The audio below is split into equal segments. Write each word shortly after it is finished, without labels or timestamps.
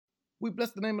We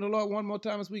bless the name of the Lord one more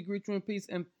time as we greet you in peace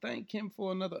and thank Him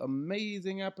for another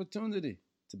amazing opportunity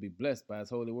to be blessed by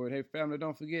His holy word. Hey, family,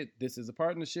 don't forget, this is a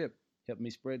partnership. Help me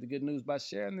spread the good news by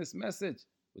sharing this message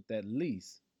with at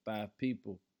least 5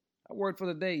 people. Our word for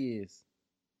the day is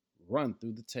run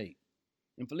through the tape.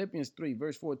 In Philippians 3,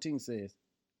 verse 14 says,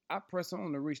 I press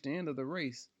on to reach the end of the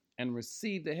race and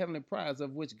receive the heavenly prize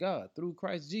of which God, through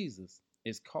Christ Jesus,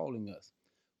 is calling us.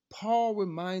 Paul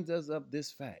reminds us of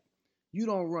this fact. You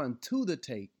don't run to the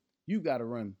tape, you got to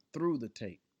run through the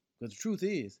tape. Because the truth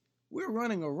is, we're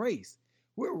running a race.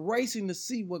 We're racing to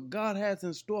see what God has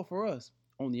in store for us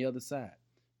on the other side.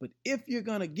 But if you're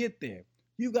going to get there,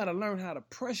 you got to learn how to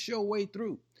press your way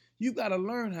through. You got to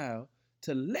learn how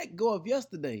to let go of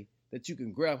yesterday that you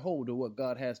can grab hold of what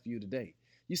God has for you today.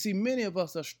 You see, many of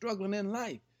us are struggling in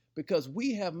life because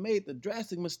we have made the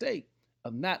drastic mistake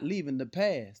of not leaving the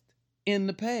past in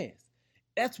the past.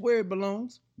 That's where it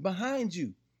belongs, behind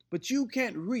you. But you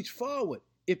can't reach forward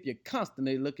if you're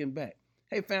constantly looking back.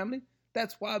 Hey, family,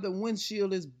 that's why the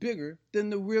windshield is bigger than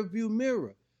the rearview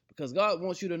mirror. Because God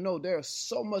wants you to know there's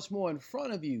so much more in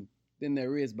front of you than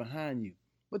there is behind you.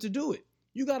 But to do it,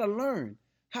 you got to learn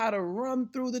how to run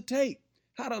through the tape,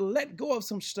 how to let go of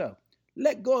some stuff,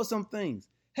 let go of some things.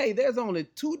 Hey, there's only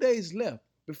 2 days left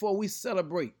before we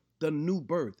celebrate the new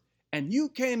birth. And you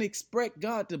can't expect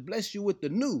God to bless you with the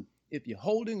new if you're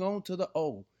holding on to the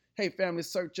old. Hey, family,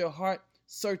 search your heart,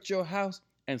 search your house,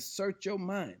 and search your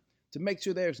mind to make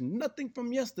sure there's nothing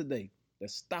from yesterday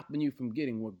that's stopping you from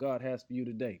getting what God has for you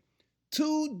today.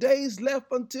 2 days left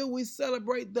until we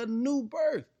celebrate the new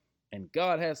birth. And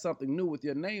God has something new with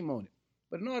your name on it.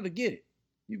 But in order to get it,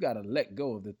 you got to let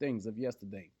go of the things of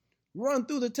yesterday. Run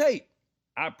through the tape.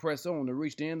 I press on to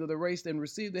reach the end of the race and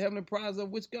receive the heavenly prize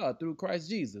of which God, through Christ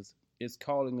Jesus, is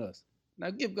calling us. Now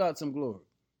give God some glory.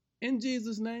 In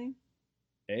Jesus' name,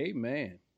 amen.